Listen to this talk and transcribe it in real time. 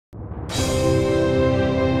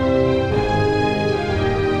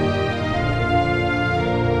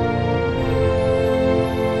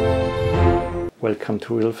Welcome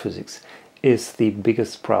to Real Physics. Is the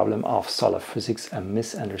biggest problem of solar physics a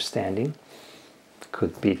misunderstanding?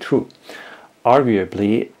 Could be true.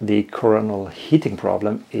 Arguably, the coronal heating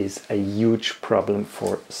problem is a huge problem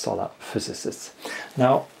for solar physicists.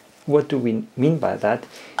 Now, what do we mean by that?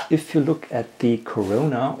 If you look at the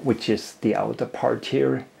corona, which is the outer part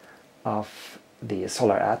here of the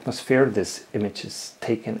solar atmosphere, this image is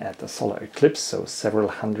taken at the solar eclipse, so several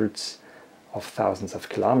hundreds of thousands of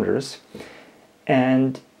kilometers.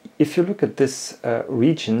 And if you look at this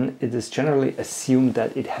region, it is generally assumed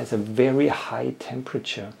that it has a very high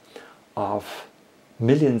temperature of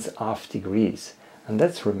millions of degrees. And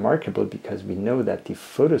that's remarkable because we know that the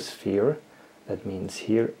photosphere, that means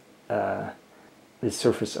here the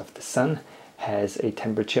surface of the sun, has a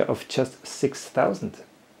temperature of just 6,000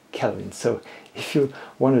 Kelvin. So if you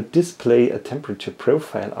want to display a temperature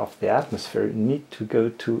profile of the atmosphere, you need to go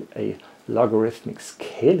to a logarithmic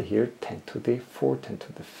scale here, 10 to the 4, 10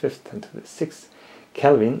 to the 5th, 10 to the 6th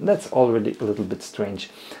Kelvin. That's already a little bit strange.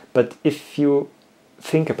 But if you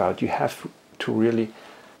think about, you have to really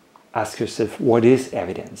ask yourself, what is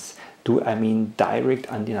evidence? Do I mean direct,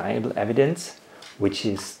 undeniable evidence, which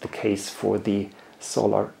is the case for the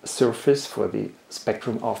solar surface, for the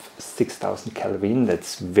spectrum of 6,000 Kelvin?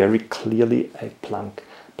 That's very clearly a Planck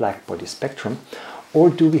black body spectrum.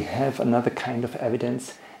 Or do we have another kind of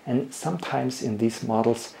evidence? And sometimes in these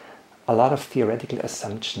models, a lot of theoretical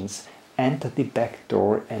assumptions enter the back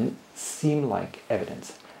door and seem like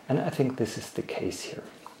evidence. And I think this is the case here.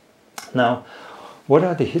 Now, what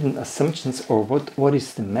are the hidden assumptions, or what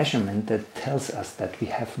is the measurement that tells us that we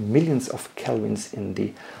have millions of kelvins in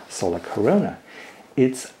the solar corona?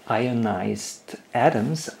 It's ionized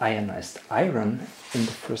atoms, ionized iron in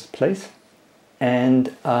the first place.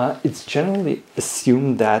 And it's generally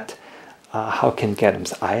assumed that how can get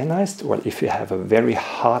atoms ionized? Well, if you have a very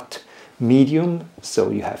hot medium, so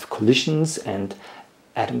you have collisions and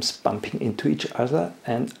atoms bumping into each other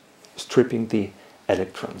and stripping the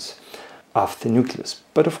electrons of the nucleus.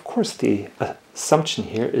 But of course, the assumption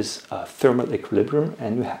here is a thermal equilibrium,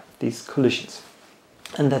 and you have these collisions.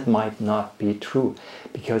 And that might not be true,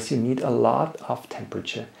 because you need a lot of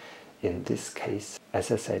temperature, in this case, as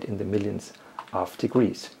I said, in the millions of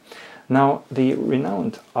degrees. Now, the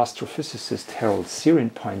renowned astrophysicist Harold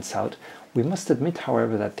Sirrin points out, we must admit,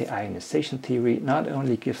 however, that the ionization theory not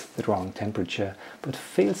only gives the wrong temperature, but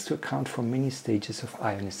fails to account for many stages of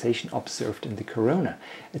ionization observed in the corona.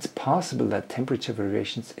 It's possible that temperature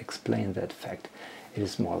variations explain that fact. It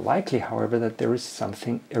is more likely, however, that there is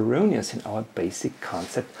something erroneous in our basic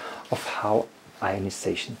concept of how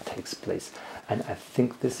ionization takes place. And I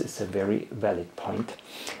think this is a very valid point.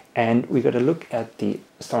 And we got to look at the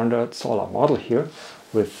standard solar model here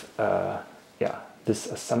with these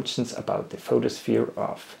assumptions about the photosphere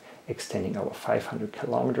of extending over 500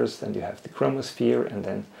 kilometers. Then you have the chromosphere, and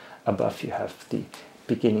then above you have the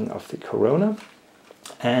beginning of the corona.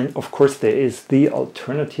 And of course, there is the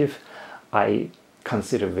alternative I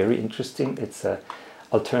consider very interesting. It's an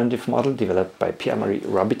alternative model developed by Pierre-Marie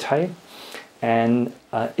Robitaille. And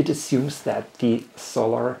it assumes that the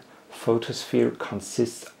solar photosphere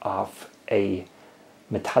consists of a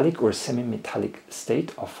metallic or semi-metallic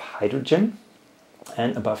state of hydrogen,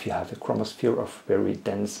 and above you have a chromosphere of very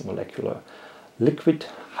dense molecular liquid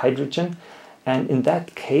hydrogen. And in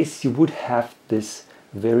that case, you would have this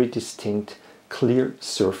very distinct clear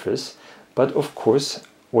surface. But of course,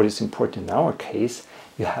 what is important in our case,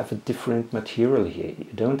 you have a different material here.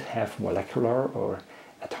 You don't have molecular or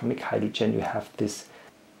atomic hydrogen, you have this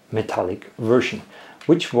metallic version,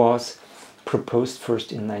 which was proposed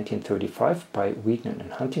first in 1935 by Wheaton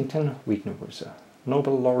and Huntington. Wheaton was a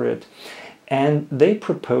Nobel laureate, and they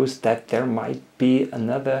proposed that there might be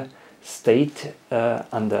another state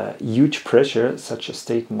under huge pressure. Such a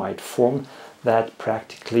state might form that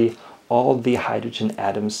practically all the hydrogen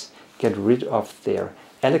atoms get rid of their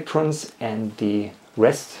electrons, and the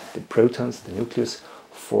rest, the protons, the nucleus,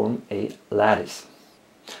 form a lattice.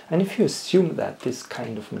 And if you assume that this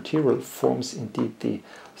kind of material forms indeed the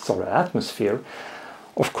solar atmosphere,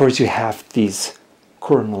 of course you have these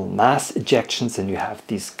coronal mass ejections, and you have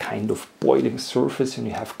this kind of boiling surface, and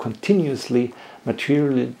you have continuously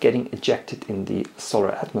material getting ejected in the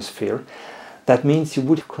solar atmosphere. That means you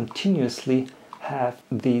would continuously have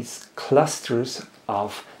these clusters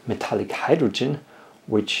of metallic hydrogen,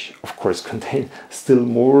 which of course contain still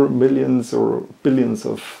more millions or billions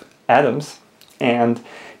of atoms, and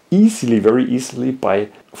easily, very easily, by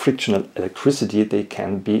frictional electricity, they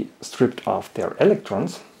can be stripped of their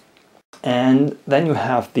electrons. And then you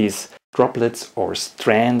have these droplets or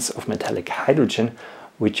strands of metallic hydrogen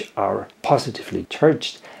which are positively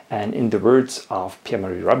charged. And in the words of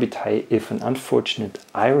Pierre-Marie Robitaille, if an unfortunate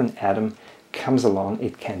iron atom comes along,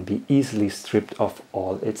 it can be easily stripped of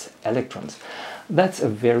all its electrons. That's a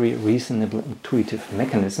very reasonable, intuitive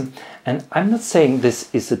mechanism. And I'm not saying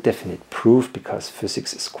this is a definite proof, because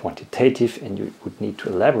physics is quantitative and you would need to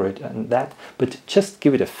elaborate on that, but just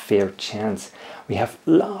give it a fair chance. We have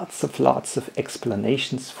lots of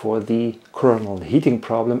explanations for the coronal heating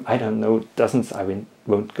problem. I don't know, dozens. I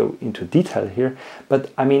won't go into detail here,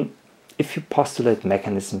 but I mean, if you postulate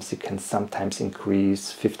mechanisms, you can sometimes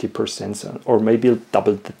increase 50% or maybe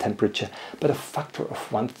double the temperature, but a factor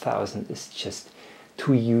of 1000 is just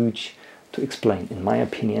too huge to explain, in my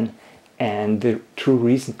opinion. And the true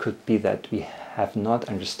reason could be that we have not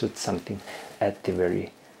understood something at the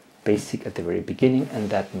very basic, at the very beginning,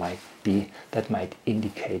 and that might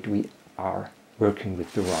indicate we are working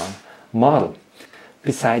with the wrong model.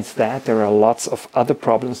 Besides that, there are lots of other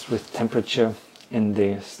problems with temperature in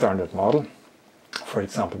the standard model. For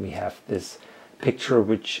example, we have this picture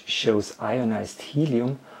which shows ionized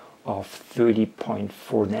helium of 30.4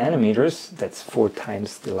 nanometers. That's 4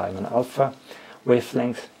 times the Lyman alpha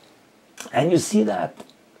wavelength. And you see that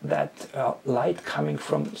light coming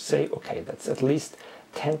from, say, okay, that's at least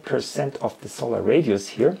 10% of the solar radius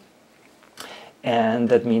here. And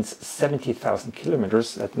that means 70,000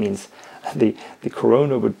 kilometers. That means the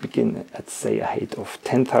corona would begin at, say, a height of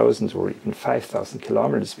 10,000 or even 5,000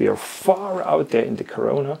 kilometers. We are far out there in the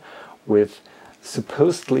corona with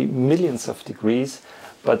supposedly millions of degrees.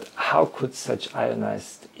 But how could such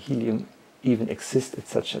ionized helium even exist at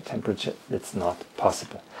such a temperature? It's not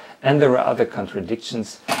possible. And there are other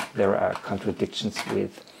contradictions. There are contradictions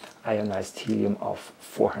with ionized helium of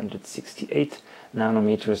 468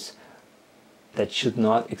 nanometers that should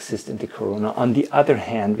not exist in the corona. On the other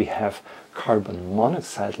hand, we have carbon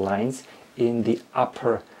monoxide lines in the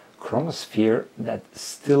upper chromosphere that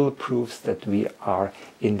still proves that we are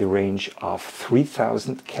in the range of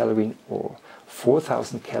 3000 Kelvin or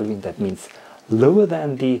 4000 Kelvin. That means lower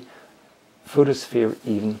than the photosphere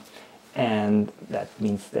even, and that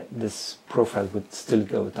means that this profile would still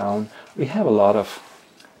go down. We have a lot of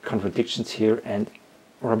contradictions here, and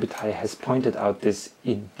Robitaille has pointed out this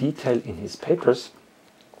in detail in his papers,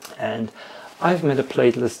 and I've made a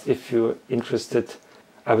playlist if you're interested,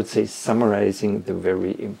 I would say summarizing the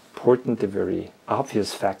very important, the very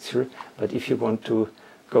obvious facts here. But if you want to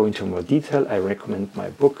go into more detail, I recommend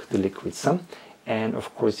my book, The Liquid Sum. And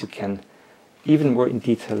of course you can even more in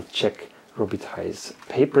detail check Robitaille's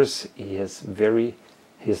papers. He has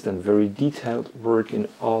done very detailed work in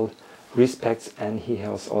all respects, and he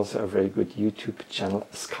has also a very good YouTube channel,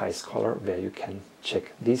 Sky Scholar, where you can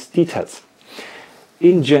check these details.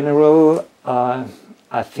 In general,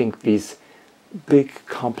 I think these big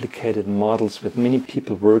complicated models with many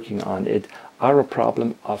people working on it are a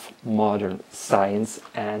problem of modern science,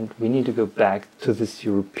 and we need to go back to this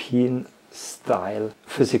European style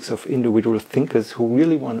physics of individual thinkers who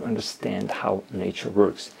really want to understand how nature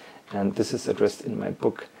works. And this is addressed in my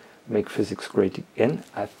book, Make Physics Great Again.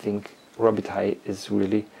 I think Robitaille is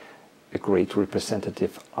really a great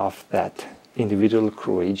representative of that individual,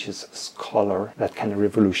 courageous scholar that can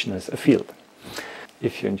revolutionize a field.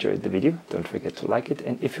 If you enjoyed the video, don't forget to like it,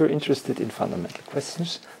 and if you're interested in fundamental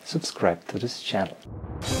questions, subscribe to this channel.